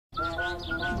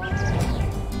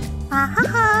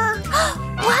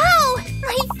Wow,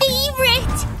 my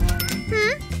favorite!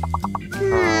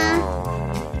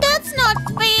 That's not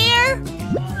fair!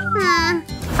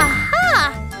 Aha!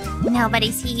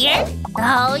 Nobody's here?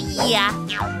 Oh, yeah.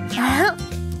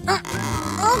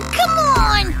 Oh, come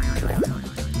on!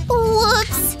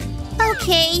 Whoops!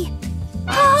 Okay.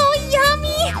 Oh,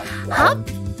 yummy! Hup!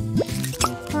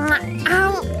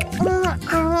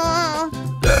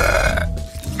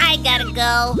 I gotta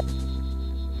go.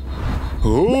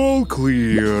 All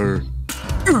clear.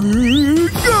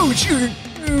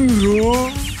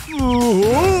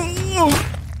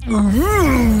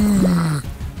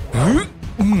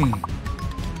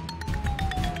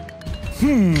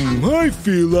 I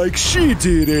feel like she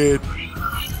did it.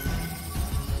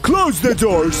 Close the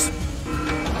doors.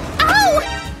 Ow!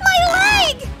 My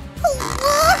leg!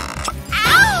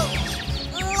 Ow!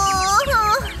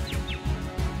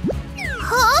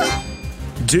 Huh?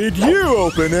 Did you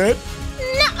open it?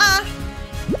 Nuh-uh.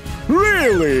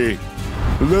 Really?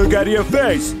 Look at your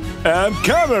face and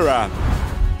camera.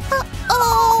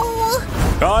 Oh.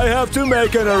 I have to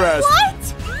make an arrest. What?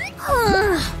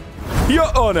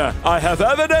 Your Honor, I have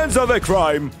evidence of a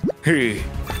crime.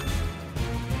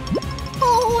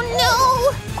 Oh,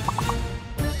 no.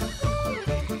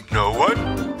 No one?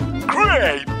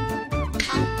 Great!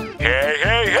 Hey,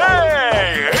 hey,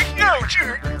 hey!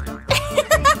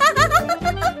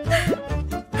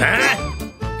 Huh?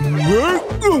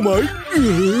 Oh my!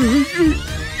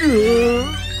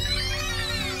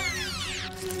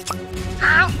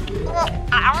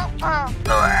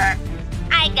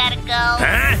 I gotta go.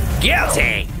 Huh?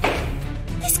 Guilty!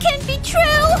 This can't be true!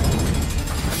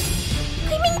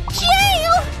 I'm in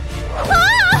jail!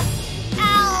 Ah!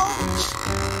 Ouch!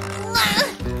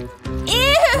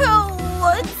 Ew!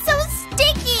 It's so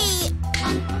sticky!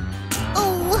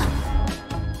 Oh.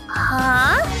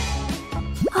 Huh?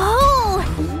 Oh!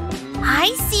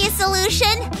 I see a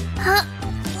solution! Huh?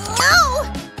 No!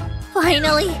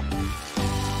 Finally!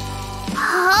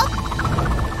 Huh?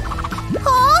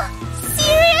 Huh?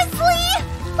 Seriously?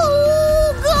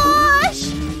 Oh, gosh!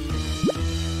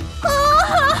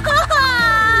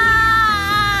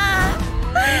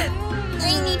 I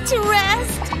need to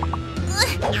rest.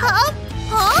 Huh?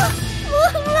 Huh?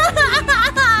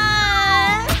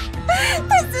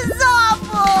 This is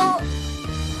awful.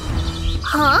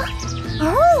 Huh?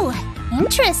 Oh,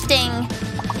 interesting.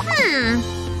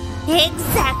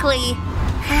 Exactly.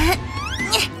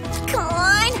 Come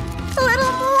on, a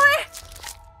little more.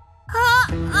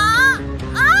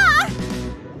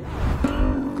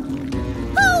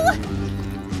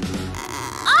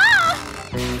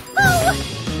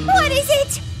 What is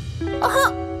it?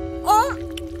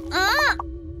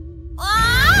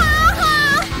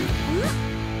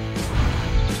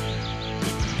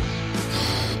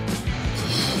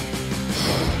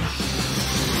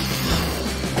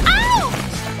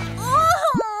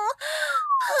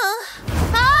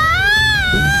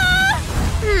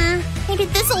 Maybe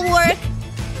this'll work.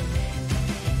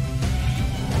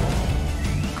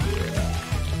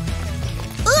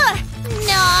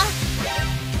 Nah.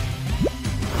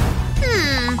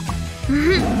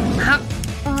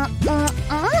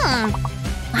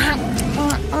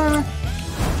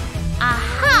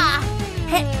 Aha!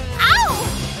 Ow!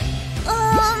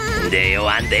 Do you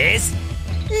want this?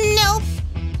 Nope.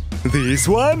 This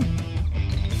one?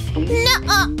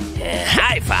 Nuh-uh.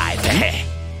 High five!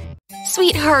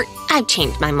 Sweetheart, I've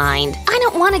changed my mind. I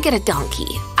don't want to get a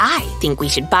donkey. I think we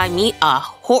should buy me a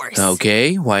horse.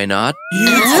 Okay, why not?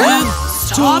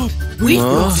 Stop! We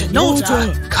brought an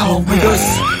order. Come with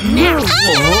us now.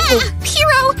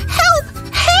 Piero, help!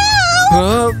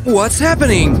 Help! What's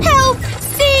happening? Help!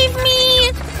 Save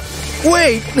me!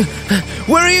 Wait!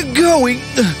 Where are you going?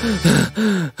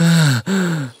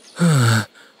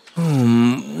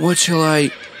 What shall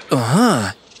I...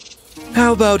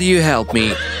 How about you help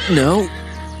me? No?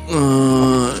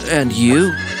 And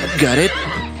you? Got it?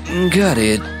 Got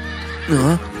it.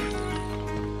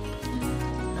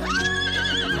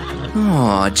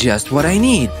 Oh, just what I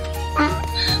need.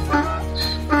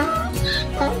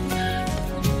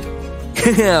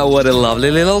 What a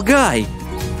lovely little guy.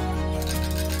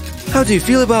 How do you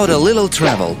feel about a little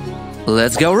travel?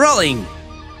 Let's go rolling.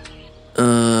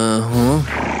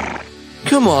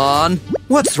 Come on.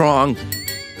 What's wrong?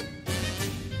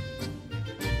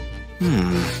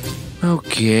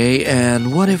 Okay,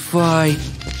 and what if I...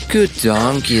 Good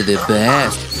donkey the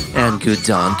best. And good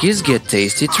donkeys get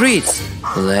tasty treats.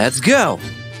 Let's go.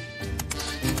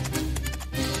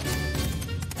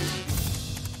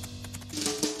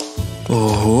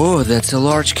 Oh, that's a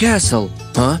large castle.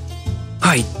 Huh?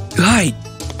 Hide, hide.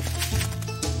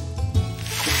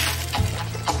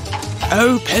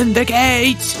 Open the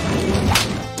gate.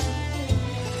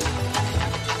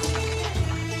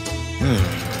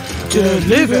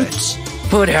 Delivered.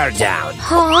 Put her down.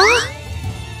 Huh?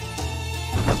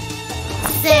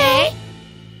 Sir?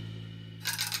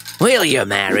 Will you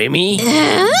marry me?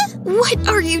 What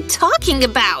are you talking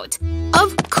about?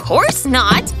 Of course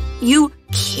not. You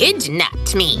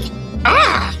kidnapped me.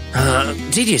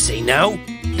 Did you say no?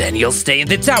 Then you'll stay in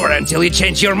the tower until you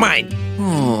change your mind.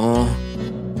 Oh,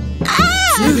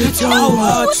 To the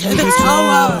tower, to the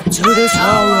tower, to the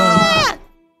tower.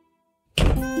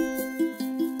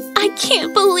 I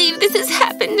can't believe this has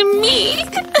happened to me.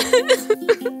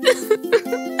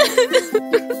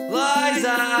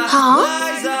 Liza! Huh?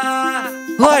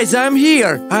 Liza, I'm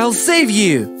here. I'll save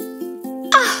you.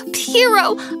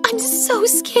 Piero, I'm so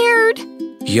scared.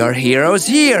 Your hero's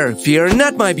here. Fear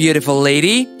not, my beautiful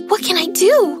lady. What can I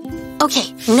do?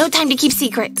 Okay, no time to keep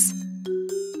secrets.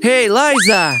 Hey,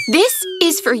 Liza! This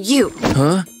is for you.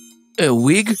 Huh? A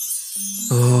wig?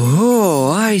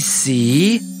 Oh, I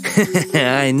see.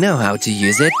 I know how to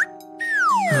use it.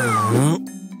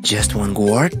 Just one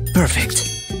guard. Perfect.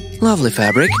 Lovely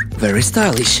fabric. Very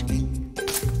stylish.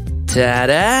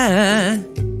 Ta-da!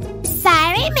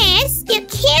 Sorry, miss. You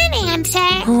can't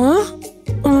answer. Huh?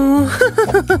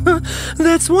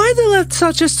 That's why they left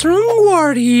such a strong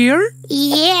guard here.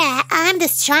 Yeah, I'm the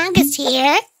strongest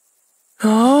here.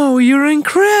 Oh, you're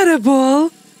incredible.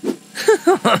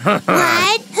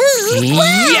 What? Who?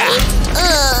 Yeah!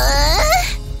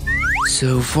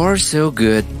 So far, so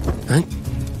good. Huh?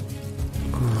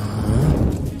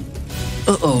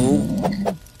 Uh-oh.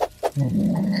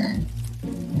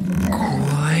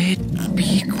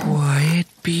 Be quiet,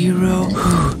 Piero.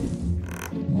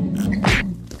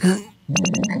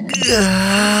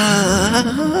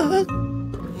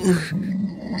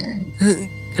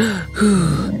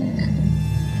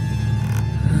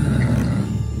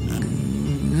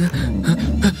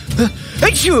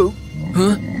 Achoo!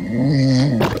 Huh?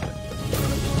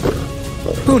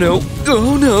 Oh no!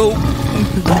 Oh no!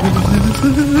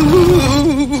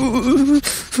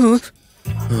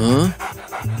 Huh?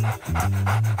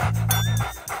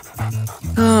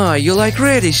 Ah, you like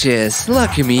radishes.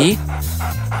 Lucky me.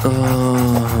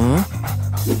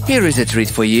 Here is a treat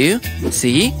for you.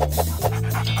 See?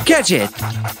 Catch it!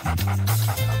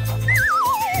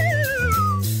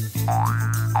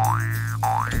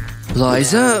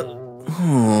 Liza?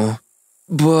 Oh,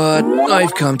 but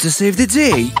I've come to save the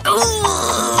day.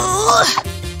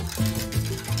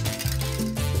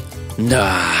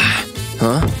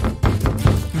 Huh?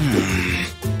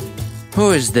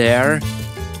 Who is there?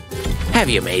 Have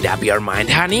you made up your mind,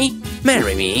 honey?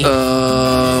 Marry me.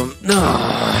 No.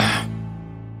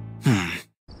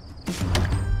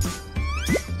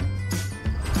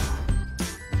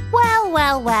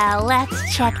 Well,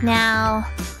 let's check now.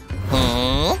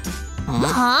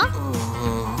 Huh?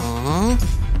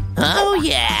 Oh,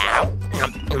 yeah.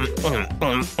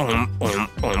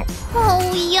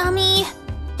 Oh, yummy.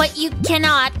 But you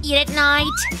cannot eat at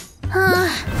night.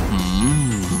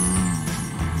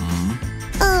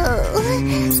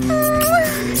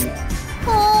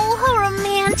 Oh, how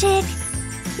romantic.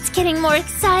 It's getting more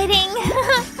exciting.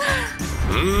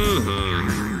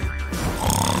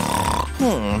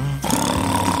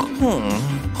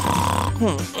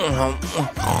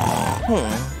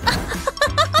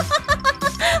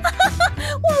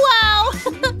 Wow.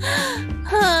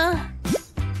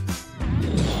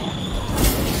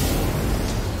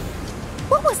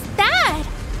 What was that?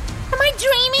 Am I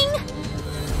dreaming?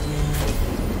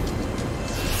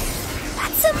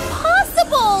 That's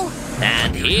impossible.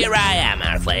 And here I am,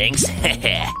 Earthlings.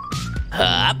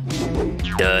 Up.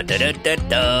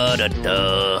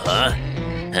 Huh?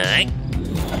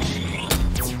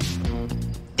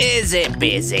 Easy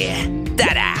busy.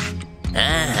 Ta-da!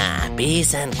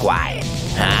 Peace and quiet.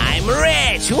 I'm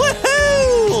rich!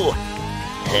 Woohoo!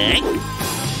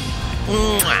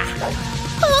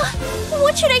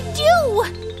 What should I do?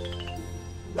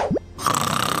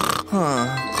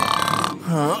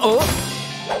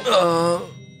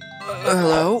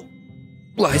 Hello?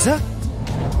 Liza?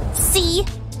 See?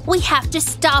 We have to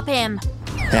stop him.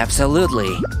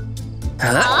 Absolutely.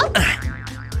 Huh?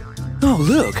 Oh,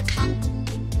 look.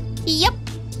 Yep.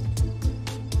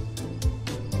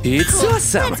 It's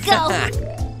awesome. Let's go.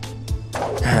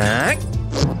 Huh?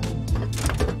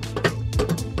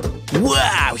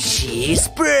 Wow, she's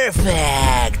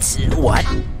perfect! What?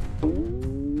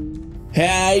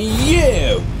 Hey,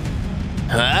 you!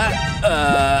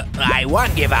 I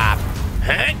won't give up.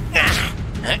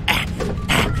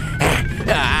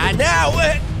 No!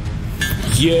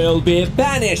 You'll be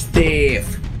banished,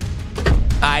 thief!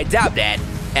 I doubt that.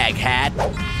 egghead.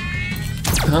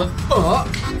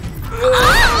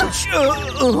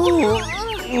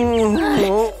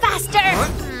 Faster!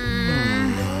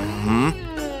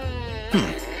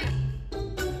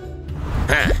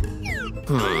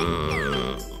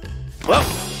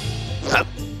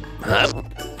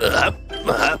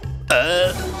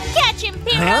 Catch him,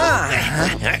 Pear!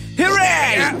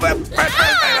 Hooray!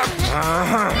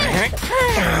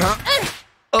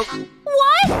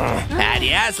 What?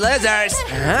 Adios, losers!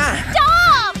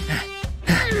 Stop!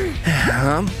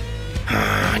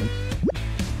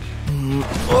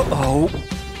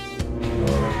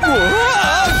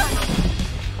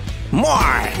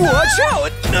 More! Watch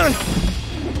out!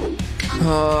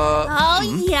 Oh,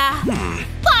 yeah.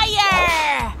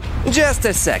 Fire! Just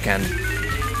a second.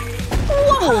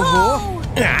 Whoa!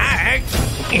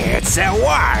 It's a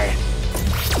war!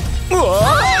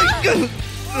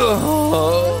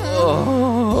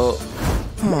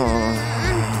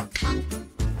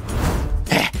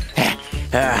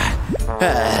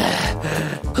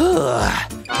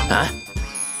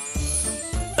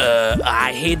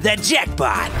 I hit the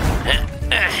jackpot!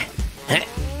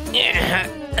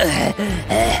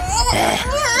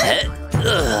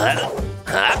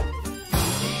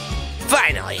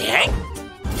 Finally, eh?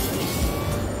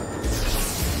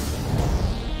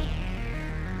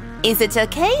 Is it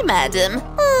okay, madam?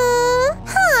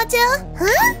 Harder?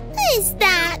 Huh? Who's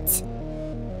that?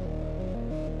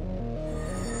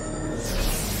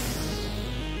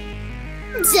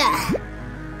 Duh.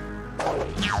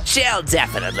 She'll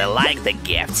definitely like the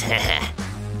gift.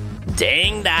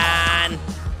 Ding dong!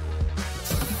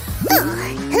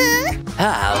 Huh?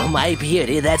 Oh, my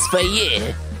beauty, that's for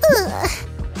you.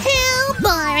 How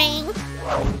boring.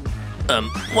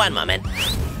 One moment.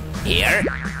 Here.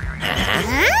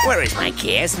 Where is my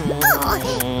kiss?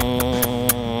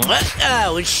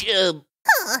 Ouch.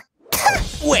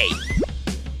 Wait.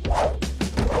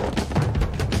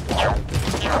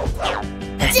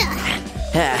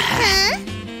 Huh?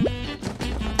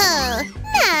 Oh,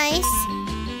 nice.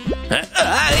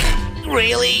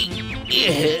 Really?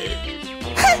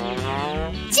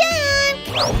 Jump!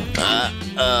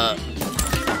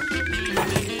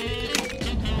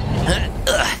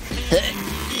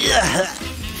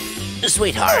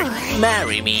 Sweetheart,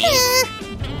 marry me.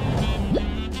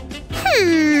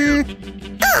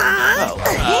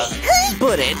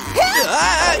 Put it.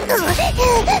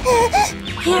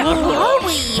 Where are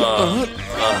we?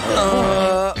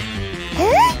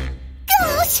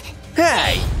 Gosh!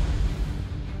 Hey!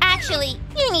 Actually,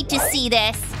 you need to see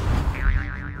this.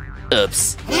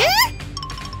 Oops.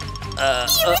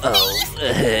 You're a thief! I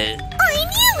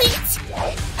knew it!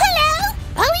 Hello?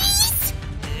 Police?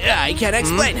 I can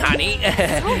explain, honey.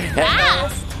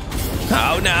 Fast!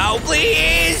 Oh no,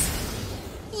 please!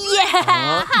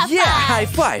 Yeah! Yeah, high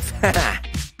five.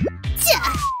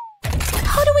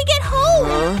 How do we get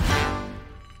home?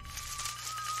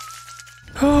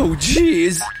 Oh,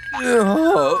 jeez.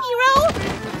 Oh. Hero?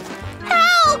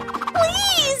 Help!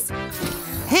 Please!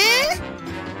 Huh?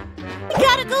 We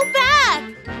gotta go back!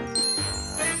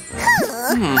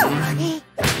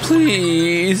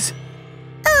 Please.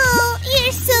 Oh,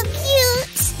 you're so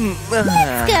cute!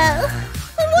 Let's go!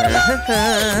 And what about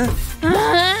me?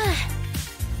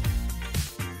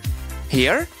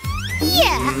 Here?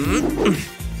 Yeah!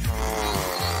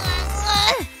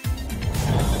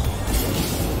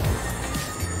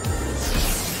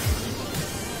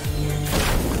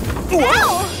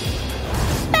 Ow!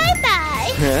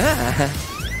 Bye-bye!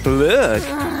 Look.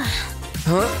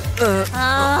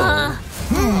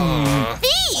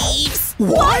 Thieves!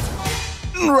 What?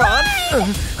 Run!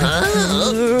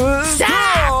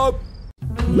 Stop!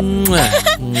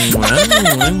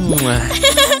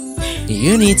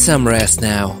 You need some rest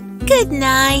now. Good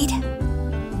night.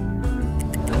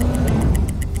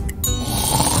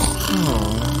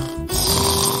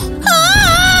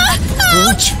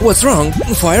 What's wrong?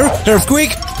 Fire?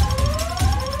 Earthquake?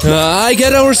 I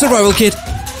get our survival kit.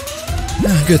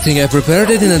 Good thing I prepared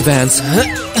it in advance.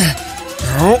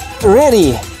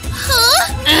 Ready? Huh?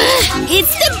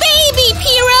 It's the baby,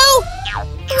 Piero!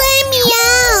 Let me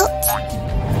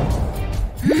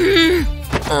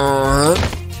out!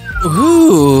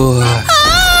 Ooh.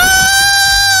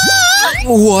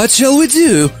 What shall we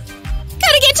do?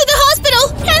 Gotta get to the hospital!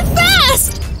 And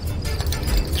fast!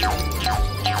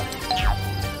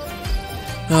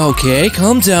 Okay,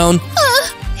 calm down.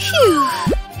 Phew.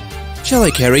 Shall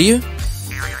I carry you?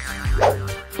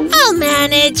 I'll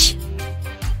manage.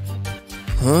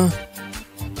 Huh?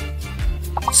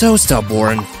 So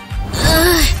stubborn.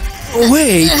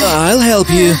 Wait, I'll help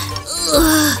you.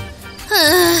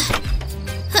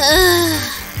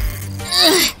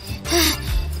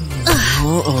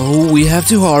 have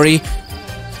to hurry.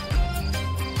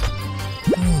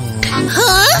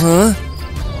 Huh?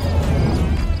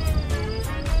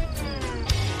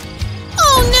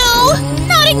 Oh no!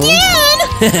 Not again!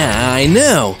 I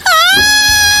know.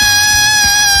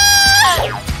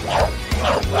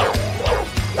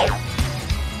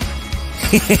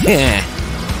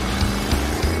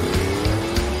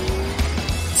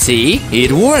 See?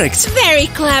 It worked. Very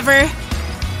clever.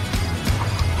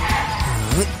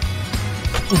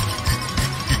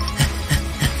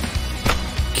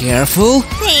 Careful.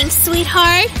 Thanks,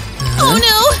 sweetheart. Oh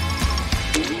no!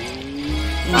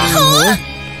 Huh?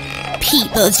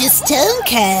 People just don't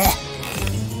care.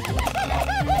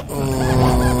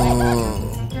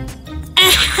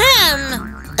 Ahem!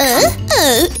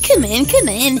 Come in, come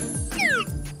in.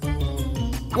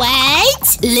 Wait,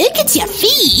 look at your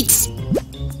feet.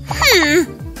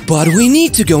 But we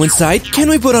need to go inside. Can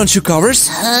we put on shoe covers?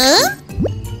 Huh?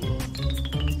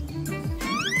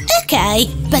 Okay,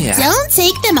 but Yeah. don't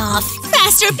take them off.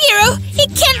 Faster, Piero! He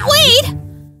can't wait!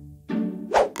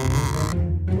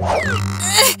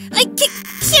 I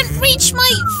can't reach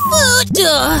my foot!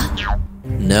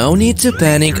 No need to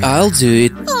panic. I'll do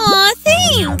it. Aw,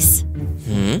 thanks!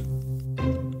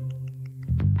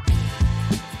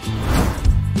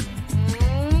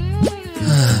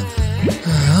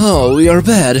 Oh, you're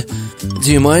bad.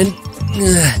 Do you mind?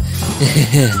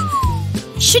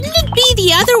 Shouldn't it be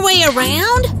the other way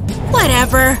around?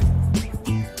 Whatever.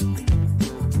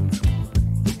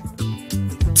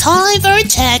 Time for a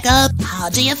checkup. How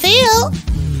do you feel?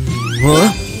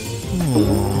 Huh?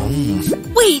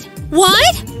 Wait,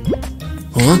 what?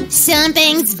 Huh?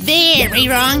 Something's very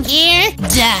wrong here.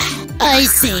 Duh, I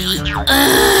see.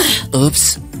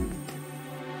 Oops.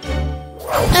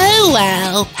 Oh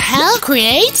well, how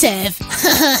creative.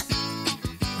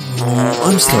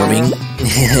 I'm starving.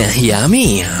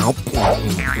 Yummy. Here,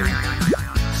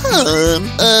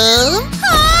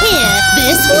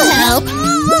 this will help.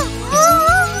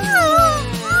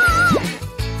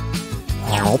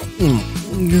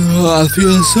 I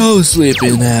feel so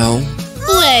sleepy now.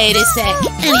 Wait a sec,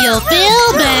 and you'll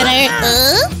feel better.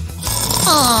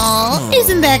 Aw,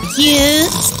 isn't that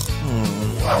cute?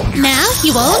 Now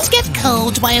you won't get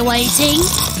cold while waiting.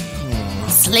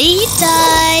 Sleep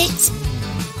tight.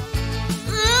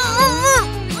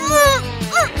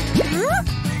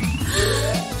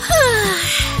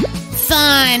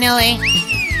 Finally.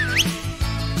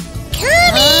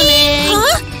 Coming.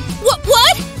 Huh?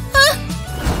 What? Huh?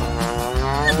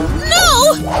 No!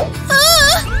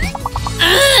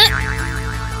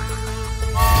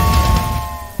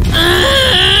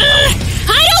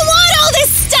 I don't want all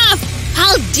this stuff!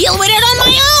 I'll deal with it on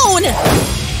my own!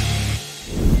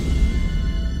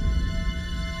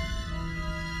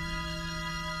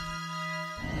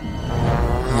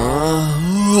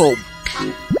 Oh.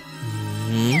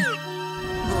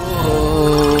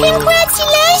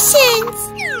 Congratulations!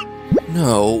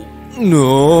 No.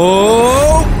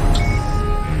 No.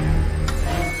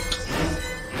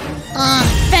 Oh,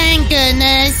 thank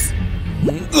goodness.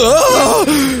 Ah!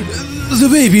 The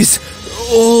babies.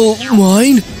 All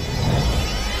mine?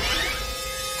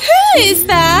 Who is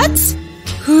that?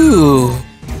 Whew.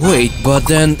 Wait, but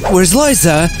then where's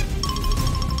Liza?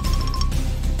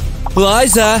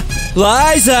 Liza!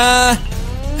 Liza!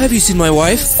 Have you seen my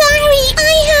wife? Sorry,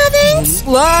 I haven't.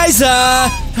 Liza!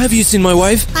 Have you seen my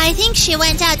wife? I think she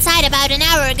went outside about an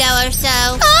hour ago or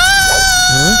so.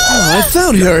 Oh, I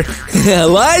found her!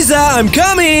 Liza, I'm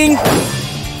coming!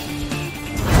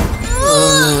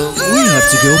 We have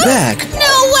to go back.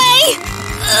 No way!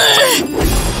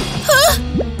 Huh?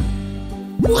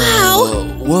 Wow.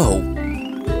 Whoa.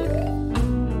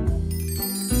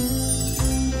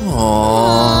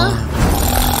 Aww.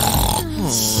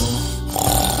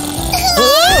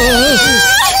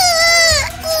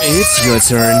 It's your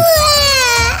turn.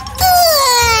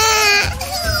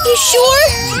 You sure?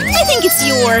 I think it's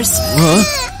yours. Huh?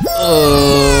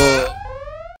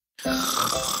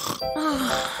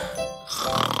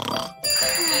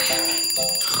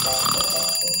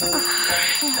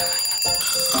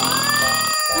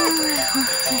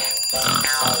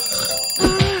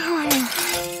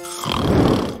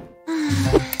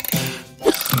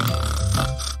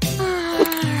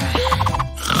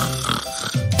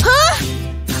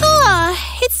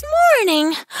 It's morning.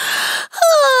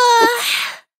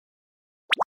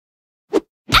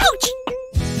 Ouch!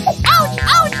 Ouch!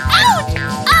 Ouch! Ouch!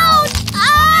 Ouch!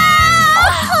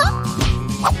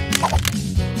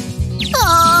 Ah!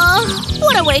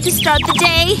 What a way to start the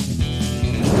day.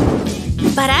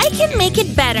 But I can make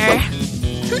it better.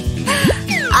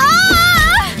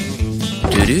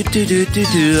 Do.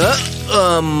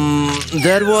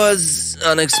 That was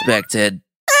unexpected.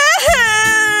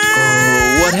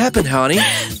 What happened, honey?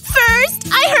 First,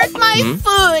 I hurt my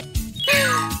foot.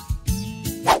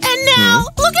 And now,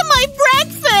 look at my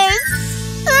breakfast.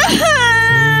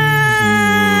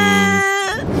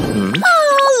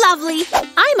 Oh, lovely.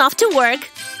 I'm off to work.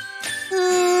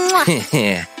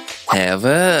 Mwah. Have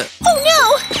a... Oh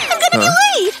no! I'm gonna be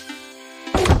late!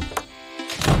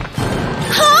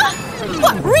 Huh?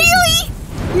 What, really?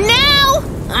 Now?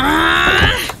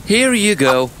 Here you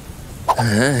go.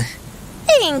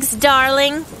 Thanks,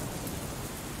 darling.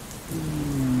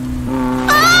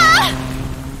 Ah!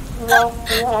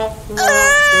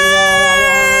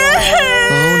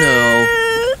 Oh no.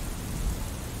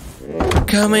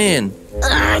 Come in.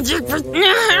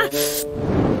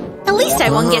 At least I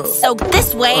won't get soaked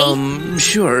this way.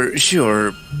 Sure.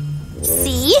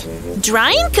 See?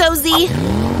 Dry and cozy.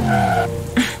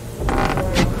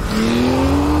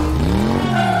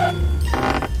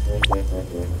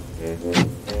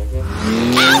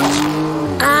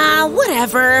 Ouch!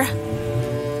 Whatever.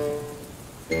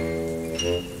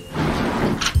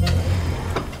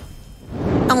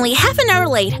 Only half an hour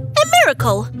late. A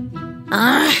miracle.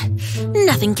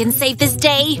 Nothing can save this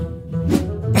day.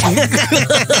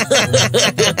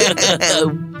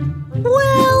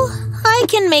 Well, I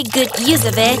can make good use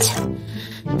of it.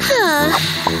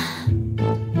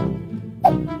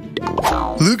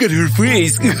 Look at her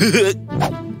face.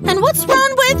 And what's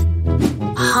wrong with...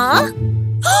 Huh?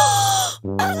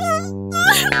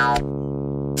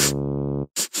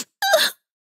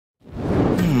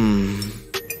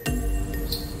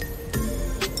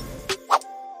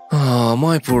 Oh,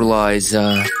 my poor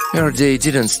Liza. Her day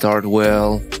didn't start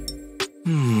well.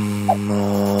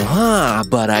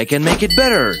 But I can make it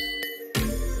better.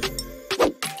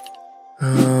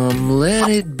 Let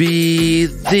it be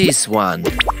this one.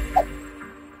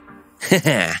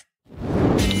 I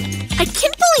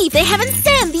can't believe they haven't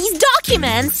sent these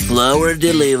documents. Flower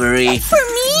delivery. For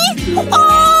me?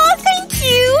 Oh, thank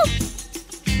you.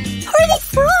 Who are they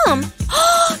from?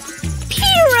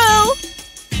 Piero.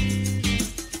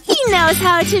 He knows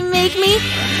how to make me...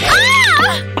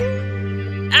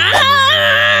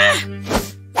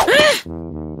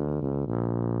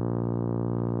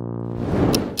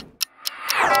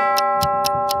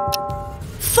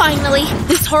 Finally,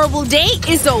 this horrible day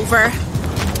is over.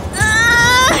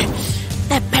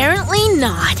 Apparently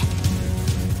not.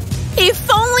 If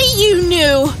only you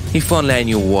knew. If only I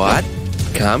knew what?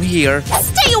 Come here.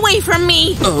 Stay away from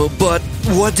me. Oh, but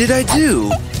what did I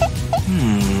do?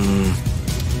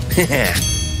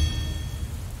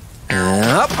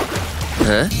 Up.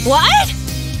 Huh? What?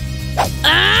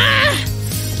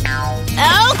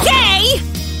 Okay.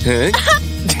 Huh?